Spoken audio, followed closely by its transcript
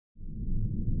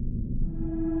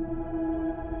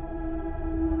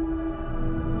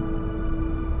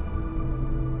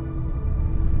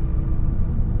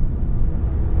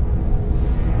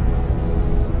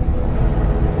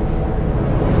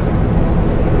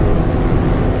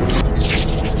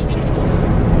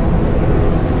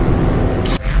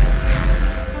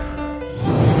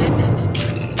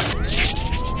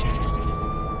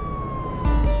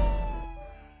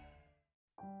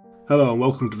Hello and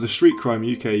welcome to the Street Crime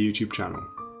UK YouTube channel.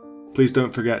 Please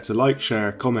don't forget to like,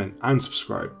 share, comment and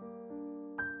subscribe.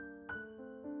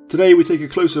 Today we take a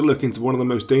closer look into one of the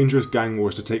most dangerous gang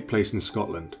wars to take place in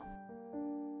Scotland.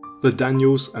 The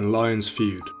Daniels and Lyons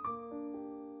feud.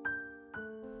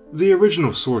 The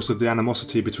original source of the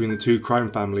animosity between the two crime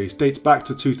families dates back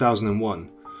to 2001,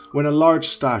 when a large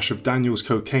stash of Daniels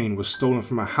cocaine was stolen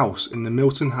from a house in the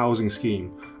Milton housing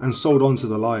scheme and sold on to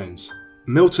the Lyons.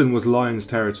 Milton was Lyons'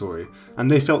 territory, and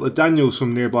they felt the Daniels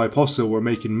from nearby Possil were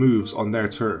making moves on their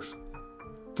turf.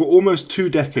 For almost 2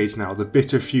 decades now, the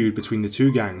bitter feud between the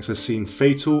two gangs has seen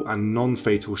fatal and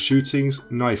non-fatal shootings,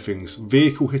 knifings,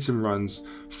 vehicle hit and runs,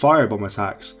 firebomb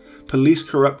attacks, police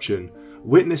corruption,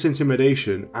 witness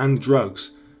intimidation and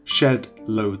drugs, shed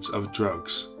loads of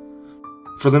drugs.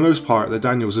 For the most part, the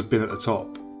Daniels have been at the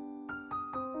top.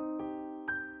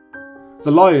 The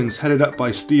Lyons, headed up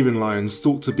by Stephen Lyons,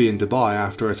 thought to be in Dubai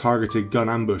after a targeted gun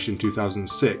ambush in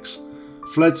 2006,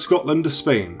 fled Scotland to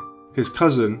Spain. His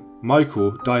cousin,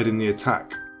 Michael, died in the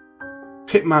attack.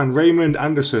 Hitman Raymond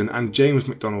Anderson and James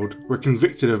MacDonald were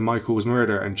convicted of Michael's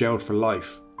murder and jailed for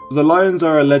life. The Lyons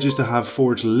are alleged to have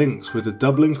forged links with the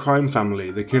Dublin crime family,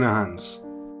 the Kinahans.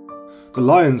 The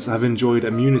Lyons have enjoyed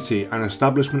immunity and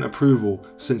establishment approval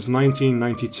since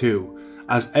 1992,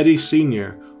 as Eddie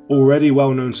Sr., already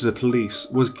well known to the police,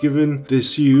 was given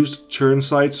disused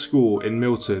Churnside School in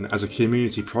Milton as a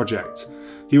community project.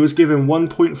 He was given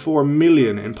 1.4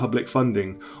 million in public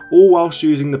funding, all whilst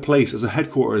using the place as a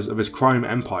headquarters of his crime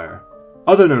empire.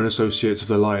 Other known associates of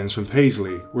the Lyons from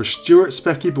Paisley were Stuart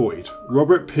Specky Boyd,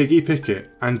 Robert Piggy Pickett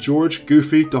and George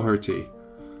Goofy Doherty.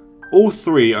 All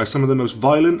three are some of the most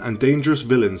violent and dangerous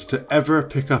villains to ever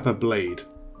pick up a blade.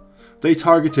 They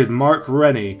targeted Mark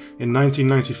Rennie in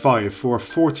 1995 for a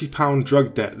 £40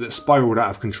 drug debt that spiralled out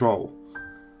of control.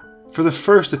 For the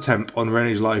first attempt on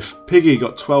Rennie's life, Piggy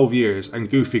got 12 years and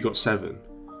Goofy got 7.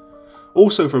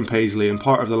 Also from Paisley and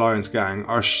part of the Lyons gang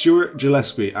are Stuart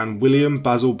Gillespie and William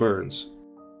Basil Burns.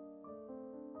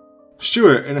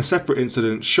 Stuart, in a separate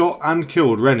incident, shot and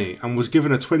killed Rennie and was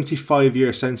given a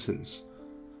 25-year sentence.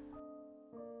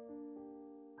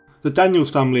 The Daniels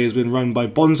family has been run by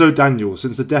Bonzo Daniels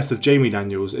since the death of Jamie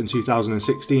Daniels in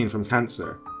 2016 from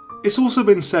cancer. It's also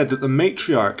been said that the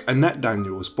matriarch Annette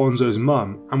Daniels, Bonzo's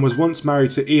mum, and was once married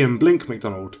to Ian Blink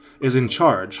MacDonald, is in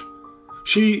charge.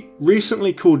 She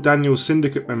recently called Daniels'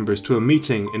 syndicate members to a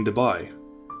meeting in Dubai.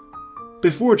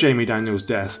 Before Jamie Daniels'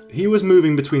 death, he was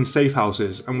moving between safe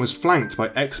houses and was flanked by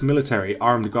ex-military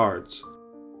armed guards.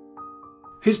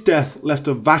 His death left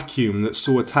a vacuum that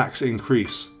saw attacks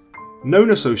increase.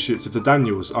 Known associates of the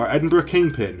Daniels are Edinburgh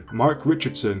Kingpin, Mark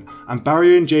Richardson and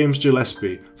Barry and James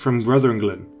Gillespie from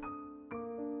Rutherglen.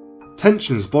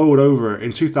 Tensions boiled over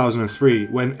in 2003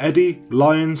 when Eddie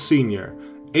Lyons Sr.,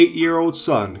 8-year-old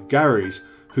son Gary's,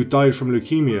 who died from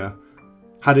leukemia,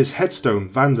 had his headstone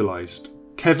vandalised.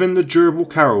 Kevin the Gerbil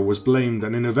Carroll was blamed,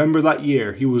 and in November that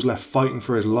year he was left fighting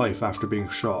for his life after being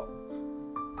shot.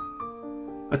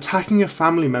 Attacking a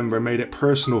family member made it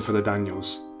personal for the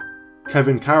Daniels.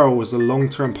 Kevin Carroll was the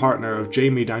long-term partner of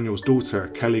Jamie Daniels' daughter,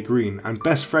 Kelly Green, and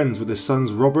best friends with his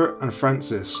sons Robert and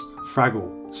Francis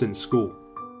Fraggle since school.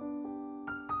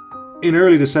 In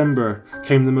early December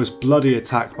came the most bloody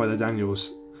attack by the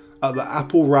Daniels at the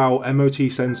Apple Row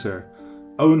MOT Centre,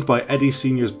 owned by Eddie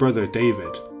Sr.'s brother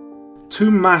David. 2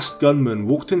 masked gunmen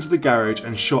walked into the garage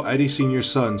and shot Eddie Sr.'s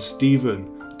son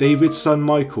Stephen, David's son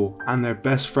Michael, and their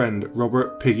best friend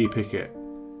Robert Piggy Pickett.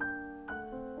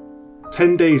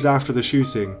 10 days after the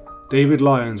shooting, David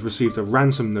Lyons received a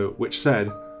ransom note which said,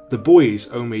 "The boys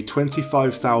owe me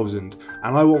 25,000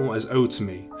 and I want what is owed to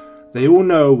me. They all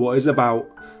know what it's about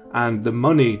and the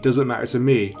money doesn't matter to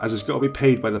me as it's got to be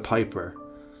paid by the piper.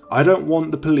 I don't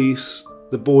want the police,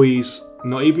 the boys,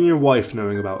 not even your wife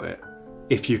knowing about it.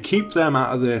 If you keep them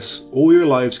out of this, all your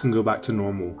lives can go back to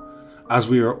normal, as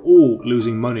we are all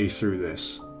losing money through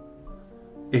this.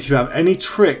 If you have any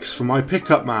tricks for my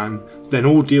pickup man, then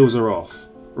all deals are off.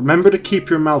 Remember to keep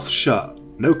your mouth shut.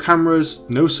 No cameras,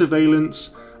 no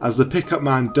surveillance, as the pickup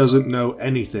man doesn't know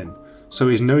anything, so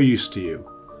he's no use to you.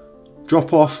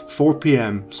 Drop off 4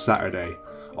 PM Saturday.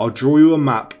 I'll draw you a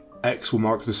map, X will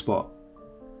mark the spot."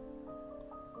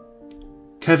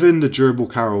 Kevin the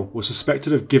Gerbil Carroll was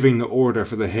suspected of giving the order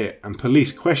for the hit and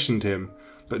police questioned him,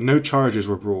 but no charges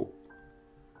were brought.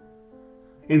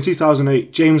 In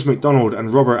 2008, James MacDonald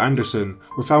and Robert Anderson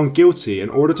were found guilty and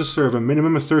ordered to serve a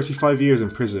minimum of 35 years in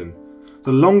prison,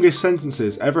 the longest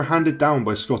sentences ever handed down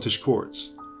by Scottish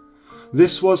courts.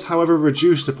 This was, however,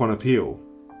 reduced upon appeal.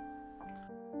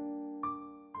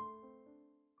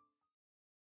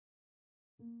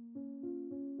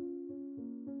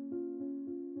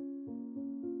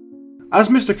 As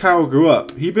Mr. Carroll grew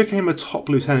up, he became a top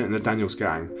lieutenant in the Daniels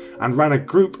gang and ran a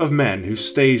group of men who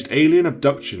staged alien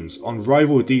abductions on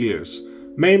rival dealers,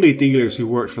 mainly dealers who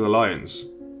worked for the Lyons.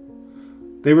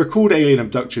 They were called alien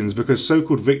abductions because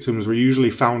so-called victims were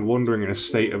usually found wandering in a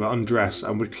state of undress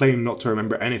and would claim not to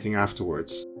remember anything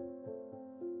afterwards.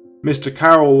 Mr.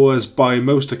 Carroll was by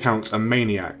most accounts a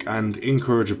maniac and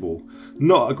incorrigible,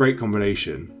 not a great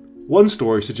combination. One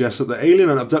story suggests that the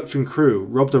alien and abduction crew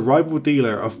robbed a rival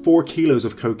dealer of 4 kilos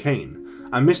of cocaine,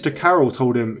 and Mr. Carroll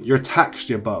told him, "You're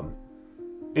taxed, you bum."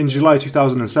 In July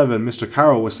 2007, Mr.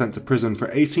 Carroll was sent to prison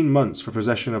for 18 months for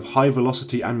possession of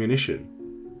high-velocity ammunition.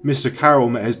 Mr. Carroll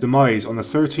met his demise on the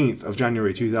 13th of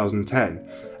January 2010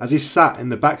 as he sat in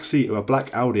the back seat of a black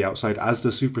Audi outside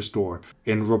Asda Superstore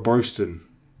in Robertson.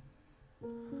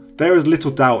 There is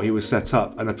little doubt he was set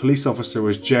up, and a police officer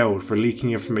was jailed for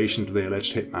leaking information to the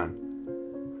alleged hitman.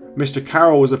 Mr.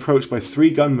 Carroll was approached by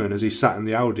 3 gunmen as he sat in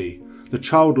the Audi. The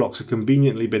child locks had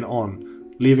conveniently been on,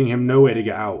 leaving him no way to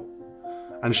get out,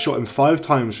 and shot him 5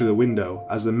 times through the window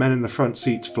as the men in the front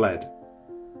seats fled.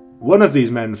 One of these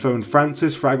men phoned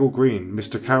Francis Fraggle Green,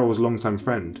 Mr. Carroll's longtime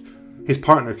friend, his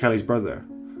partner Kelly's brother,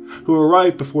 who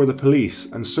arrived before the police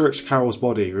and searched Carroll's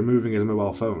body, removing his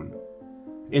mobile phone.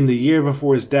 In the year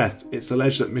before his death, it's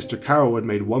alleged that Mr. Carroll had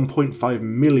made $1.5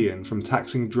 million from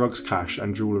taxing drugs, cash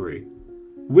and jewellery.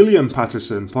 William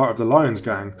Patterson, part of the Lyons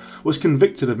gang, was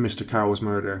convicted of Mr. Carroll's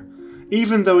murder,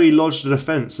 even though he lodged a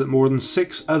defence that more than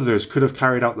 6 others could have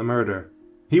carried out the murder.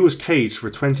 He was caged for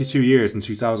 22 years in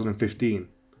 2015.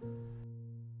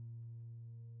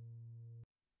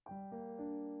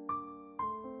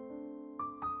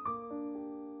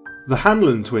 The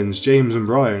Hanlon twins, James and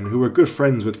Brian, who were good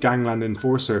friends with gangland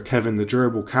enforcer Kevin the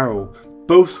Durable Carroll,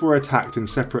 both were attacked in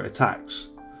separate attacks.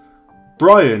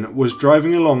 Brian was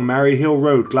driving along Mary Hill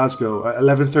Road, Glasgow at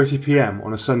 11:30 PM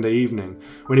on a Sunday evening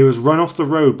when he was run off the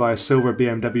road by a silver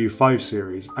BMW 5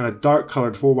 Series and a dark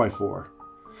coloured 4x4.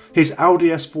 His Audi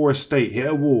S4 estate hit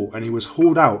a wall and he was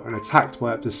hauled out and attacked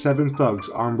by up to 7 thugs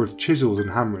armed with chisels and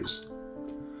hammers.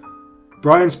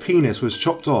 Brian's penis was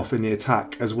chopped off in the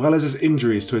attack, as well as his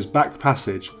injuries to his back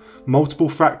passage, multiple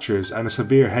fractures and a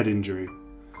severe head injury.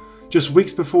 Just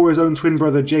weeks before, his own twin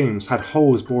brother James had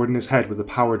holes bored in his head with a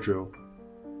power drill.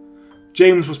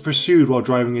 James was pursued while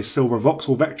driving his silver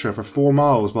Vauxhall Vectra for 4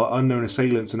 miles by unknown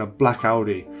assailants in a black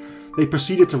Audi. They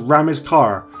proceeded to ram his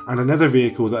car, and another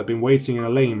vehicle that had been waiting in a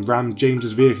lane rammed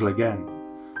James's vehicle again.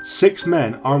 6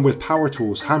 men armed with power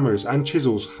tools, hammers and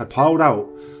chisels had piled out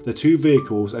the 2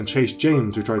 vehicles and chased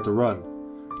James, who tried to run.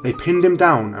 They pinned him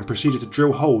down and proceeded to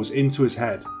drill holes into his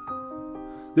head.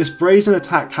 This brazen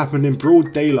attack happened in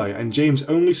broad daylight and James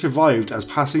only survived as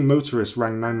passing motorists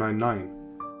rang 999.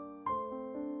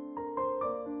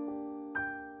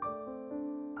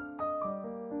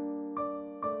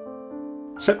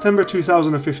 September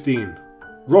 2015.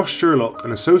 Ross Sherlock,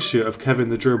 an associate of Kevin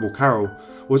the Durable Carroll,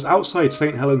 was outside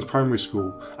St Helens Primary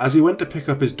School as he went to pick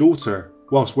up his daughter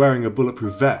whilst wearing a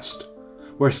bulletproof vest,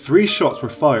 where 3 shots were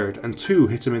fired and 2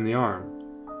 hit him in the arm.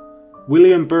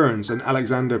 William Burns and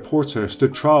Alexander Porter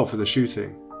stood trial for the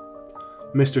shooting.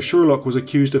 Mr. Sherlock was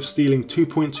accused of stealing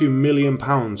 £2.2 million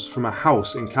from a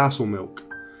house in Castlemilk.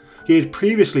 He had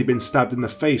previously been stabbed in the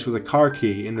face with a car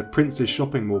key in the Prince's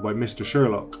shopping mall by Mr.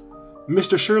 Sherlock.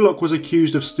 Mr. Sherlock was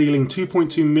accused of stealing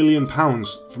 £2.2 million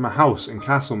from a house in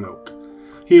Castlemilk.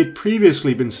 He had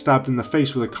previously been stabbed in the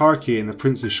face with a car key in the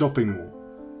Prince's shopping mall.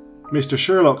 Mr.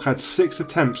 Sherlock had 6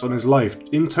 attempts on his life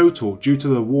in total due to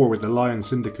the war with the Lyons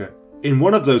syndicate. In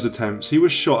one of those attempts, he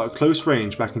was shot at close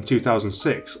range back in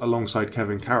 2006 alongside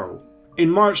Kevin Carroll. In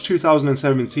March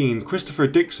 2017, Christopher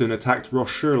Dixon attacked Ross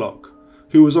Sherlock,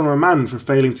 who was on remand for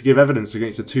failing to give evidence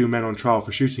against the 2 men on trial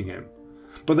for shooting him.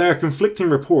 But there are conflicting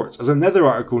reports, as another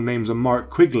article names a Mark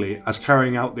Quigley as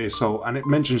carrying out the assault and it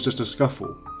mentions just a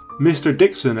scuffle. Mr.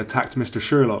 Dixon attacked Mr.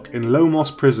 Sherlock in Low Moss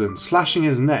Prison, slashing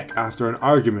his neck after an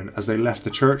argument as they left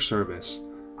the church service.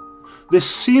 This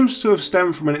seems to have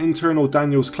stemmed from an internal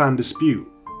Daniels clan dispute.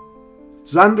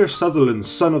 Xander Sutherland,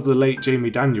 son of the late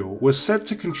Jamie Daniel, was said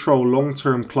to control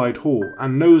long-term Clyde Hall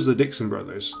and knows the Dixon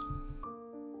brothers.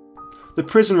 The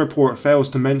prison report fails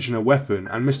to mention a weapon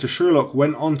and Mr. Sherlock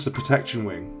went on to the protection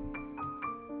wing.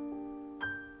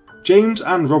 James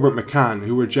and Robert McCann,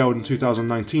 who were jailed in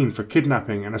 2019 for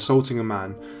kidnapping and assaulting a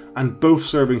man, and both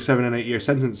serving 7 and 8 year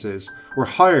sentences, were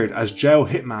hired as jail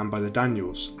hitman by the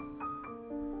Daniels.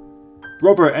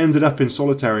 Robert ended up in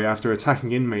solitary after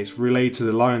attacking inmates relayed to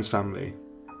the Lyons family.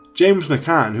 James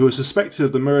McCann, who was suspected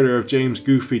of the murder of James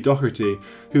Goofy Doherty,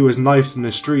 who was knifed in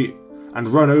the street and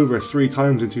run over 3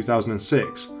 times in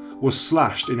 2006, was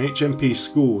slashed in HMP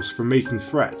schools for making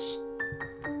threats.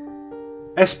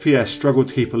 SPS struggled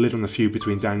to keep a lid on the feud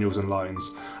between Daniels and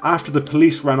Lyons, after the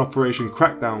police ran Operation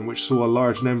Crackdown, which saw a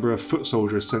large number of foot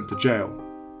soldiers sent to jail.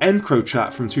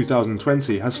 EncroChat from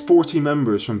 2020 has 40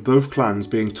 members from both clans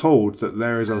being told that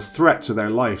there is a threat to their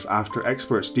life after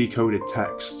experts decoded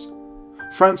texts.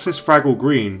 Francis Fraggle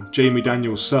Green, Jamie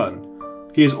Daniels' son,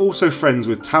 he is also friends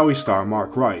with Towie star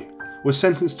Mark Wright, was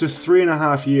sentenced to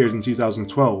 3.5 years in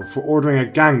 2012 for ordering a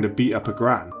gang to beat up a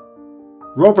gran.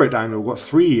 Robert Daniel got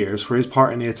 3 years for his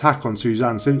part in the attack on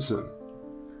Suzanne Simpson.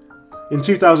 In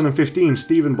 2015,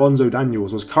 Stephen Bonzo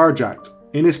Daniels was carjacked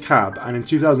in his cab, and in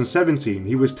 2017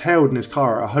 he was tailed in his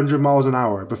car at 100 miles an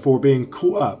hour before being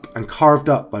caught up and carved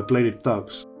up by bladed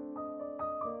thugs.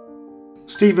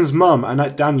 Stephen's mum,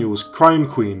 Annette Daniels, crime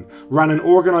queen, ran an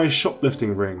organised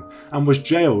shoplifting ring and was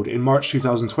jailed in March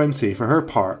 2020 for her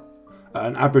part at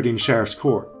an Aberdeen Sheriff's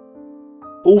Court.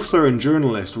 Author and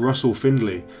journalist Russell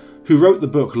Findlay, who wrote the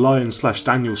book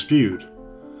Lyons/Daniels Feud,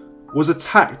 was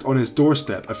attacked on his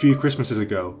doorstep a few Christmases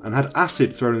ago and had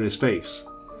acid thrown in his face.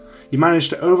 He managed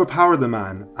to overpower the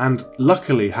man and,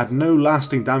 luckily, had no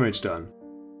lasting damage done.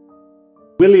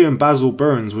 William Basil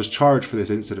Burns was charged for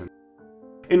this incident.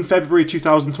 In February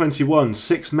 2021,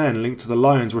 6 men linked to the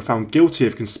Lyons were found guilty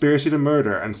of conspiracy to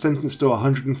murder and sentenced to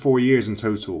 104 years in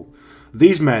total.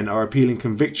 These men are appealing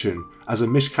conviction as a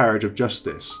miscarriage of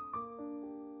justice.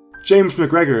 James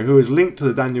McGregor, who is linked to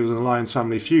the Daniels and Lyons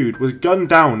family feud, was gunned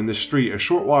down in the street a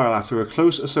short while after a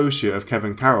close associate of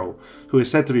Kevin Carroll, who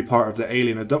is said to be part of the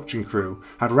alien abduction crew,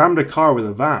 had rammed a car with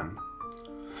a van.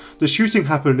 The shooting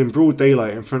happened in broad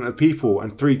daylight in front of people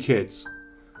and 3 kids.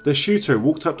 The shooter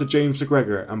walked up to James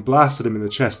McGregor and blasted him in the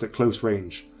chest at close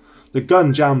range. The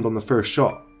gun jammed on the first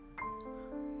shot.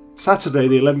 Saturday,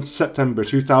 the 11th of September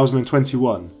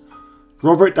 2021,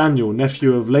 Robert Daniel,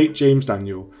 nephew of late James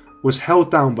Daniel, was held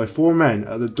down by 4 men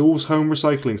at the Dawes Home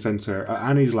Recycling Centre at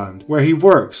Anniesland, where he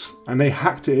works, and they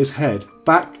hacked at his head,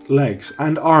 back, legs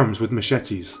and arms with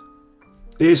machetes.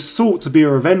 It is thought to be a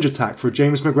revenge attack for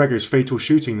James McGregor's fatal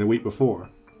shooting the week before.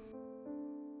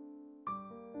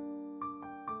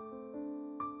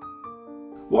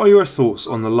 What are your thoughts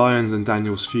on the Lyons and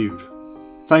Daniels feud?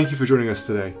 Thank you for joining us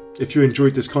today. If you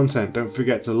enjoyed this content, don't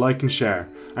forget to like and share,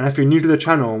 and if you're new to the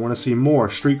channel and want to see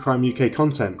more Street Crime UK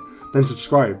content, then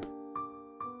subscribe.